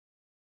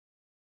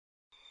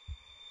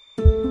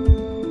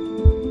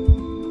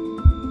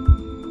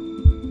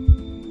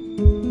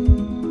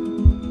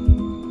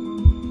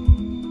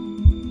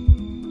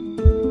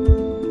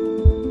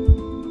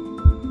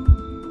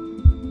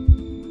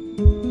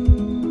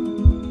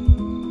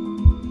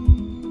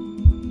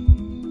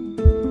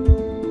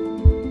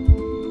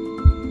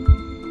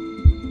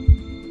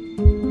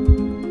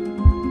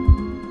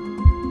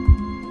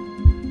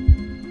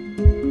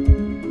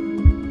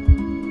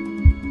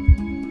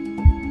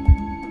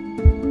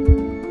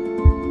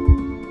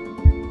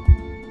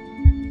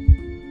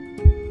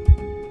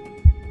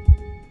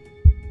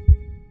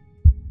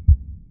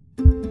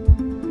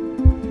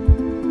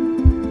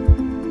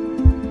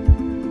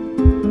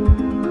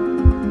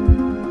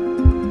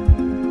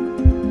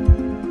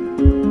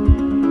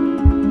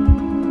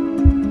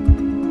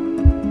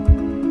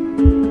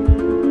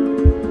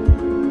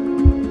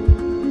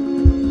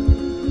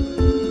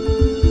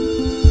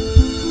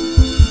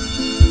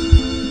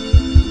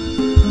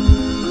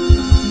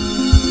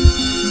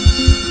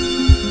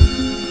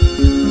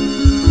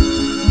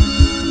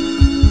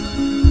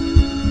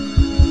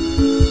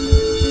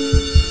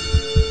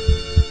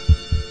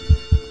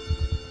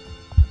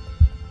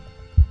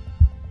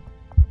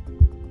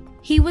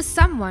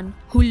someone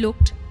who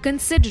looked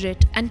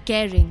considerate and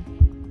caring,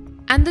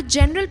 and the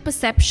general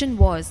perception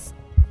was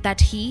that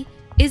he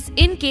is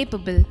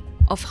incapable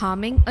of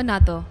harming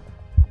another.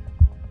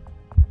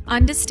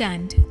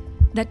 Understand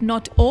that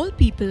not all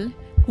people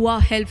who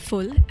are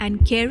helpful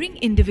and caring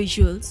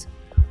individuals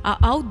are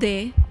out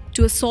there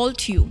to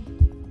assault you.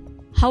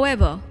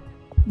 However,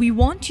 we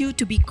want you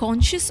to be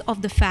conscious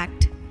of the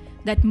fact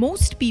that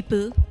most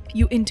people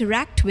you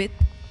interact with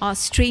are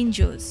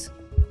strangers.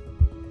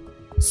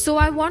 So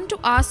I want to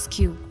ask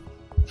you,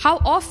 how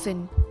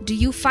often do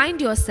you find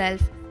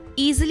yourself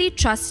easily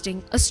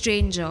trusting a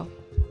stranger?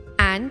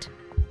 And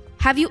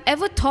have you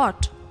ever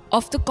thought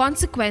of the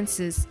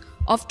consequences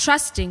of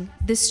trusting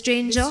this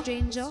stranger?